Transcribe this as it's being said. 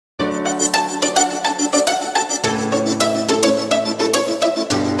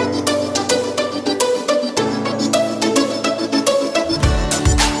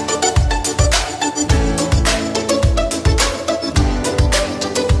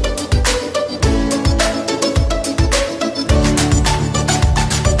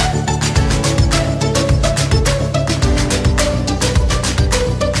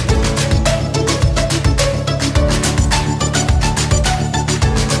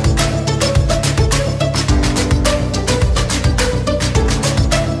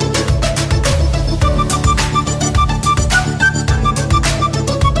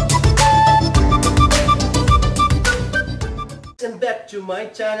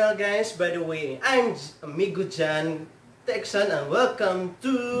channel, guys. By the way, I'm Amigo Jan Texan and welcome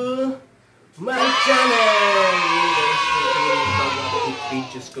to my channel.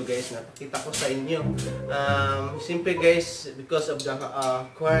 Videos ko, guys, napakita ko sa inyo. Simple, guys, because of the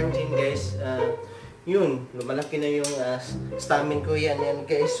quarantine, guys, yun, lumalaki na yung stamina ko. Yan,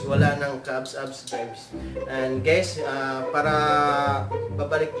 guys, wala nang abs, guys. And guys, para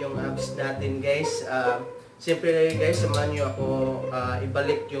babalik yung abs natin, guys, siyempre, guys, samahan nyo ako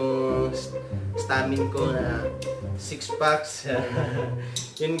ibalik yung stamina ko na 6 packs.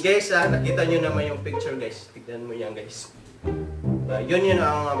 Yun, guys, nakita nyo naman yung picture, guys. Tignan mo yan, guys. Yun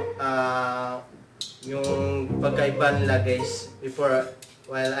ang yung pagkaiba nila, guys, before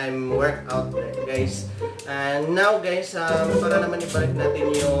while I'm workout, guys. And now, guys, para naman ibalik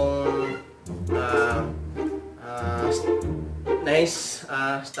natin yung nice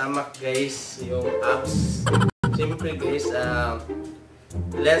stomach, guys, yung abs. Siyempre, guys,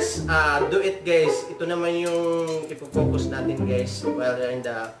 let's do it, guys. Ito naman yung ipo-focus natin, guys, while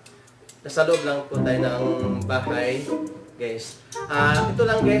nasa loob lang po tayo ng bahay, guys. Ito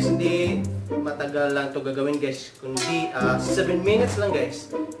lang, guys, hindi matagal lang to gagawin, guys, kundi 7 minutes lang,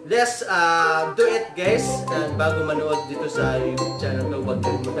 guys. Let's do it, guys. And bago manood dito sa YouTube channel ko, huwag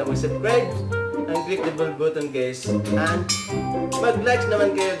kalimutan mag-subscribe and click the bell button, guys, and mag-like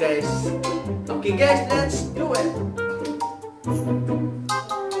naman kayo, guys. Okay, guys, let's do it.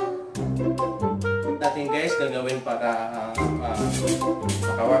 Natin, guys, gagawin para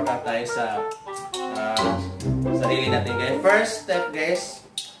maka-workout tayo sa sarili natin, guys. First step, guys,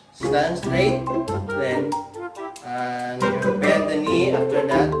 stand straight, then you bend the knee. After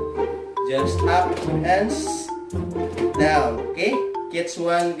that, just up your hands, down. Okay, catch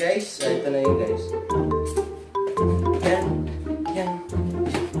one, guys. Ito na yun, guys. Yan.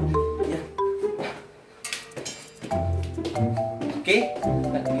 Okay,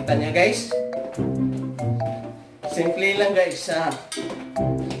 nakikita niya, guys. Simple lang, guys.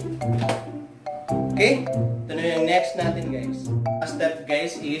 Okay, ito na yung next natin, guys. Last step,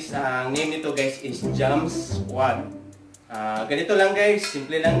 guys, is name nito, guys, is jump squat. Ganito lang, guys.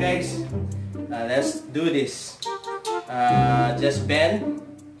 Simple lang, guys. Let's do this. Just bend.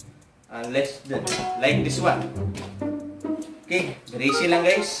 Let's do like this one. Okay, very easy lang,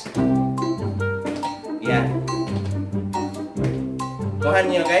 guys. Yan.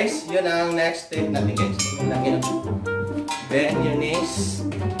 Kuhan nyo, guys. Yun ang next step natin, guys. Yun lang yun. Bend your knees.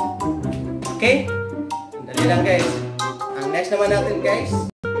 Okay? Dali lang, guys. Ang next naman natin, guys.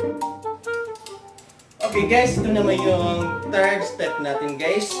 Okay, guys. Ito naman yung third step natin,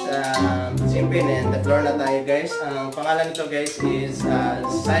 guys. Siyempre, the floor na tayo, guys. Ang pangalan nito, guys, is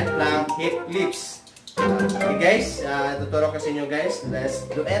side plank hip lifts. Okay, guys. Tuturo ko sa inyo, guys. Let's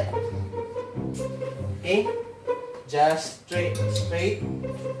do it. Okay? Just straight.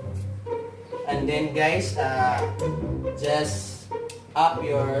 And then, guys, just up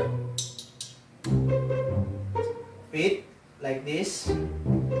your feet like this,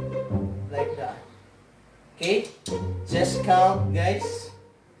 like that. Okay, just count, guys.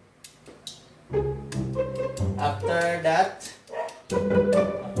 After that,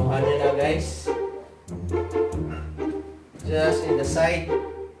 nakuha nyo na, guys. Just in the side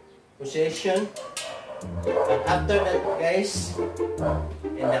position. And after that, guys,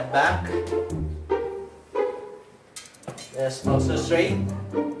 in the back, just also straight.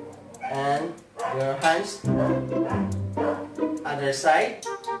 And your hands other side.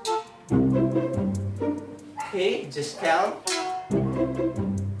 Okay, just count.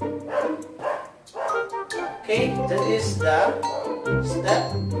 Okay, that is the step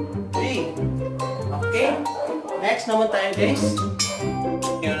 3. Okay, next naman tayo, guys.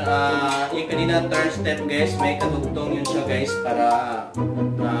 Yung kanina third step, guys, may katugtong yun siya, guys, para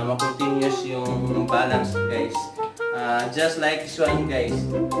ma-continuous yung balance, guys. Just like this one, guys.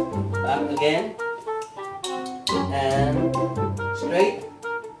 Back again. And straight.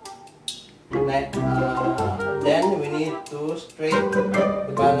 Like, then we need to straight the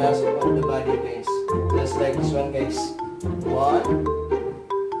balance of the body, guys. Just like this one, guys. 1,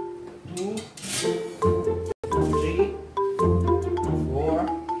 2, 3, 4,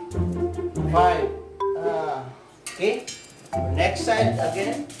 5. Okay. Next side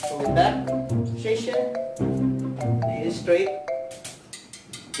again. From the back position. Straight.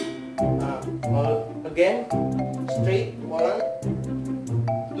 Again, straight. 1,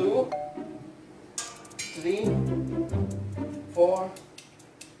 2, 3, 4,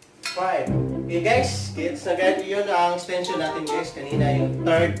 5. Okay, guys, gets na agad yun ang extension natin, guys. Kanina yung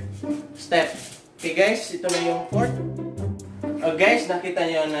third step. Okay, guys, ito na yung fourth. Guys, nakita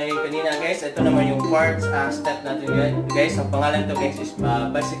nyo na yung kanina guys. Ito naman yung fourth step natin guys. Ang pangalan to guys is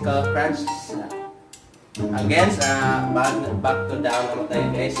bicycle crunch. Again, back to down naman tayo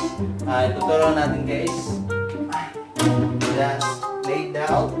guys. Ituturo natin guys. Just lay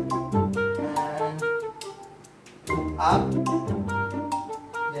down. And up.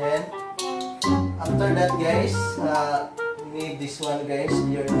 Then, after that guys, you need this one guys.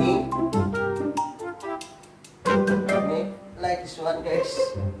 Your knee. Okay. Like this one guys.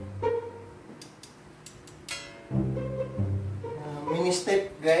 Mini step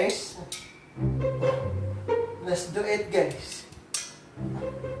guys. Let's do it guys.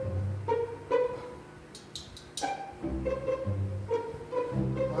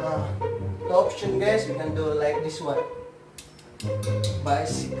 The option guys, you can do like this one.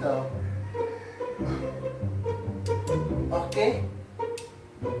 Bicycle. Okay.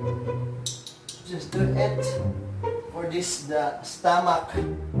 Just do it. For this, the stomach.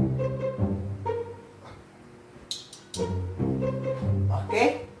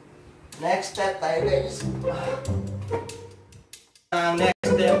 Okay. Next step tayo guys. Next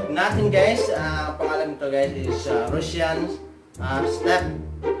step natin guys, pangalan nito guys is Russian step.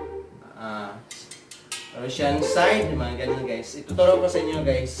 Russian side, mga ganyan guys. Ituturo ko sa inyo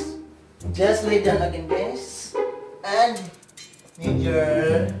guys. Just lay down again guys. And need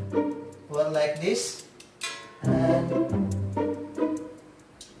your one like this. And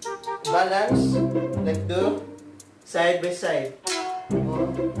balance. Let's do side by side.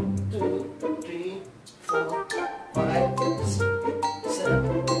 1, 2, 3, 4, 5, 6,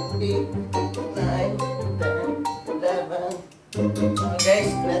 7, 8, 9, 10, 11. Guys,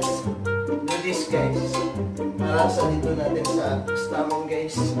 let's do this guys. Para sa dito natin sa stomach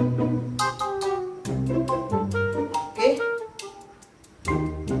guys. Okay?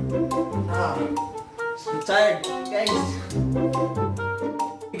 So tired guys.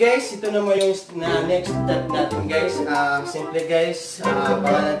 Guys, ito naman yung next step natin guys. Simple guys,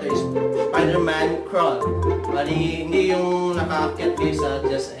 pangalan to is Spider-Man crawl. Bali, hindi yung nakaakyat guys,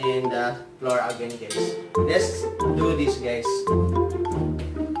 just in the floor again guys. Let's do this guys.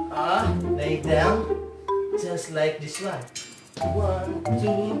 Lay down, just like this one. 1,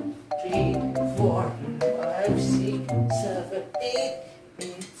 2, 3, 4, 5, 6, 7, 8,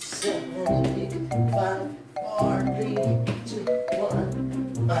 8, 7, 8, 5, 4, 3, 2, 1.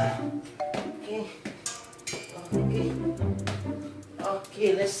 Okay. Okay. Okay,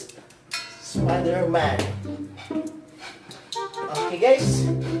 let's Spider-Man. Okay guys.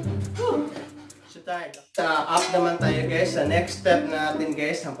 So tired. Up naman tayo guys. Sa next step natin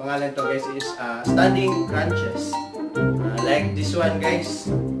guys, ang pangalan to guys is standing crunches. Like this one guys.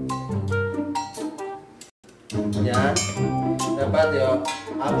 Yan. Dapat yung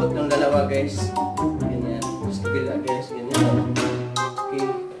abot ng dalawa guys. Ganyan. Stabila guys. Ganyan. Okay.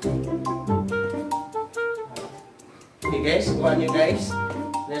 Okay guys, kuha nyo guys.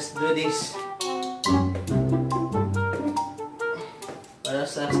 Let's do this. Para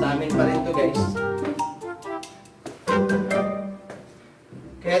sa stamina pa rin to guys.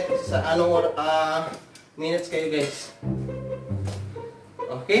 Kahit sa anong minutes kayo guys.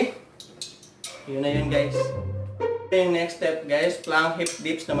 Okay? Yun na yun guys. Yung next step guys, plank hip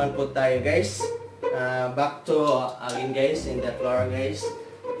dips naman po tayo guys. Back to again guys in the floor guys.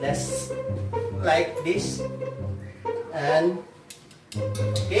 Let's like this. And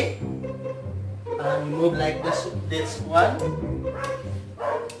okay. Move like this one.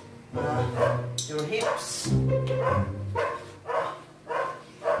 Your hips.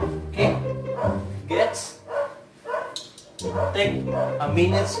 Okay. Gets. Take a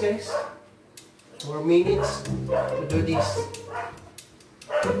minute guys. 4 minutes to do this.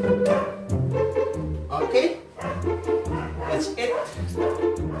 Okay. That's it.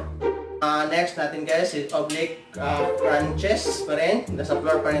 Next natin guys is oblique crunches pa rin. Nasa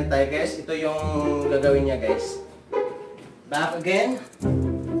floor pa rin tayo guys. Ito yung gagawin niya guys. Back again.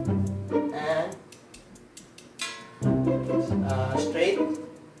 And straight.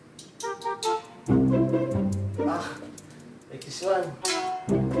 Like this one.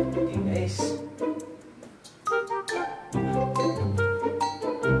 Okay guys.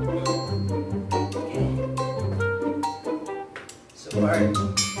 Okay. So hard.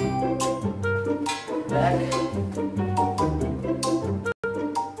 Back.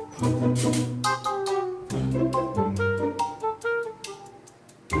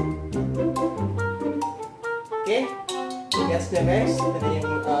 Okay. Gets na guys. Ito na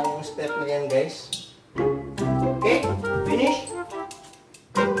yung step na yan guys. Okay. Finish.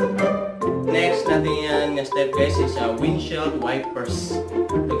 Next natin yan na step guys is windshield wipers.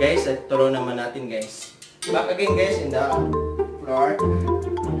 So guys, turo naman natin guys. Back again guys in the floor,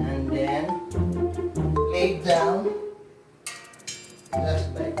 and then lay down just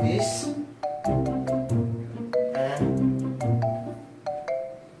like this, and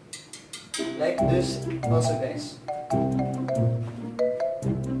like this also, guys.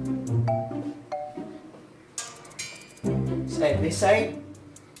 Side by side.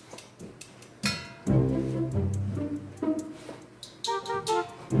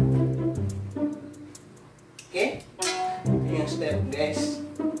 Okay? Ito yung step, guys.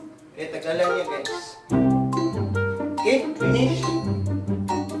 Okay, tagalan niya, guys. Okay, finish.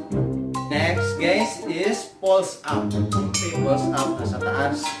 Next, guys, is pulse up. Okay, pulse up sa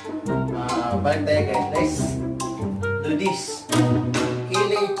taas. Balik tayo, guys. Let's do this. Okay,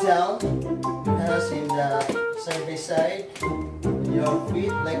 lay down. Hands in the side by side. Your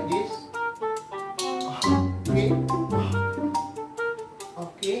feet like this. Okay.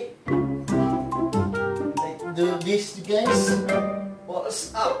 Okay. Do this, guys.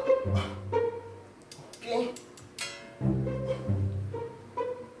 Pulse up. Okay.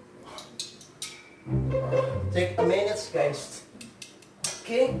 Take a minute, guys.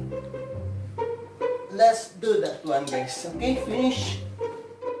 Okay. Let's do that one, guys. Okay, finish.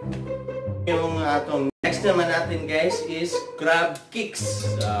 Yung atong next naman natin, guys, is crab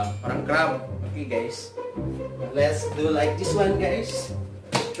kicks. Parang crab. Okay, guys. Let's do like this one, guys.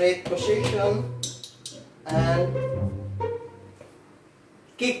 Straight position. And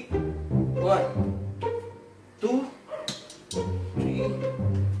kick. 1, 2, 3,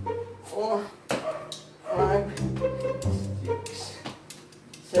 4, 5, 6,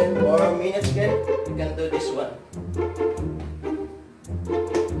 7 more minutes, guys. We can do this one.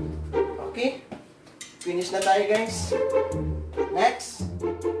 Okay. Finish na tayo, guys. Next,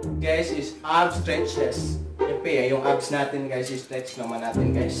 guys, is ab stretches. Siyempre, yung abs natin, guys, stretch naman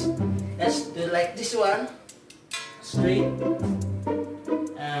natin, guys. Let's do like this one. Straight.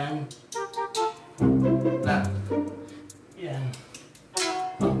 And flat. Yan.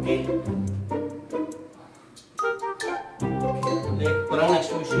 Okay. Parang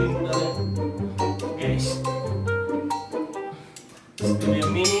nagsuswim ka rin. Guys. Let's do a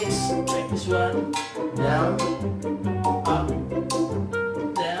minutes. Like this one. Down. Up.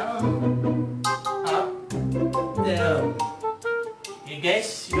 Down. Up. Down. Okay, guys.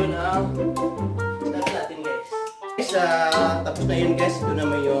 Yun ang step natin, guys. Guys, tapos na yun, guys. Ito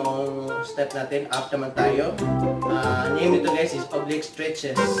naman yung step natin. Up naman tayo. Name ito, guys, is oblique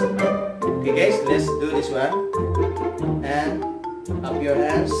stretches. Okay, guys. Let's do this one. And up your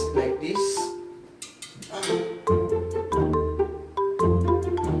hands like this.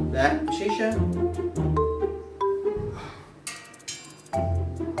 That position.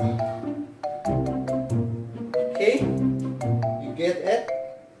 Okay, you get it?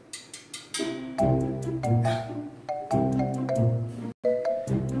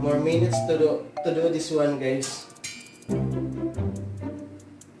 More minutes to do this one, guys.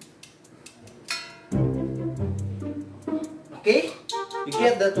 Okay, you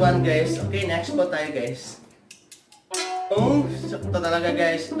get that one, guys. Okay, next po tayo, guys. Ito talaga,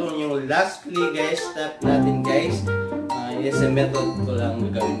 guys. Ito yung lastly, guys, step natin, guys. Yes, a method ko lang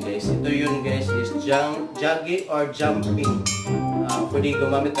gawin, guys. Ito yun, guys, is jogging or jumping. Pwede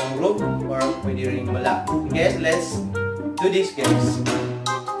gumamit ng rope or pwede rin wala. Guys, let's do this, guys.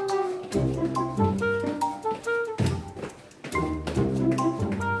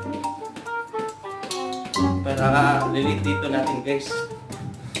 Para lilit dito natin, guys.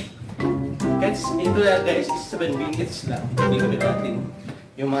 Guys, ito na, guys, is 7 minutes lang. Gagawin natin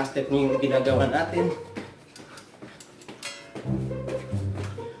yung mga step yung ginagawa natin.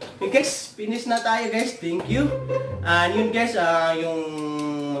 Okay, guys, finish na tayo, guys. Thank you. Yun, guys, yung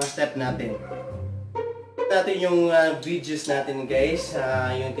mga step natin. Yung videos natin, guys.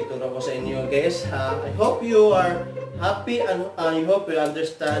 Yung tituro ko sa inyo, guys. I hope you are happy and I hope you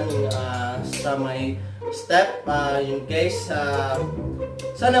understand sa my step. Yun, guys.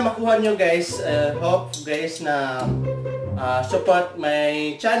 Sana makuha nyo, guys. Hope, guys, na support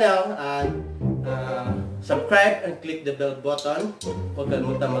my channel and subscribe and click the bell button. Huwag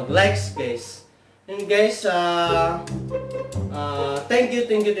kalimutan mag-likes, guys. And guys, thank you,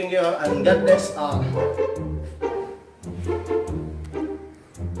 and God bless all.